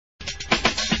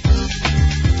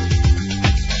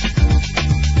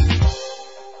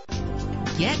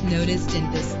noticed in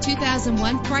this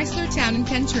 2001 Chrysler Town &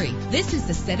 Country. This is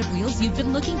the set of wheels you've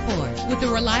been looking for, with a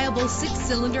reliable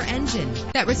 6-cylinder engine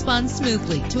that responds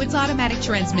smoothly to its automatic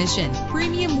transmission.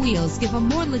 Premium wheels give a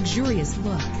more luxurious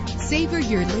look. Savor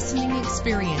your listening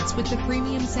experience with the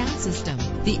premium sound system.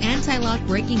 The anti-lock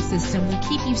braking system will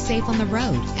keep you safe on the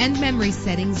road, and memory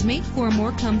settings make for a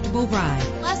more comfortable ride.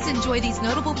 Plus, enjoy these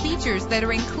notable features that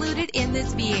are included in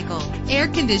this vehicle: air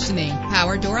conditioning,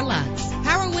 power door locks,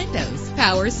 power windows,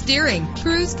 power steering,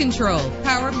 cruise control,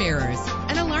 power mirrors,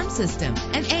 an alarm system,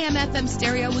 an AM/FM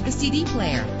stereo with a CD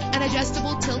player, an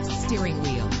adjustable tilt steering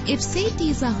wheel. If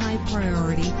safety is a high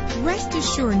priority, rest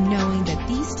assured knowing that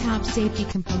these top safety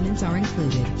components are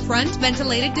included: front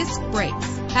ventilated disc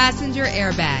brakes, passenger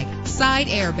airbag, side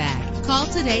airbag. Call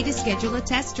today to schedule a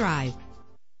test drive.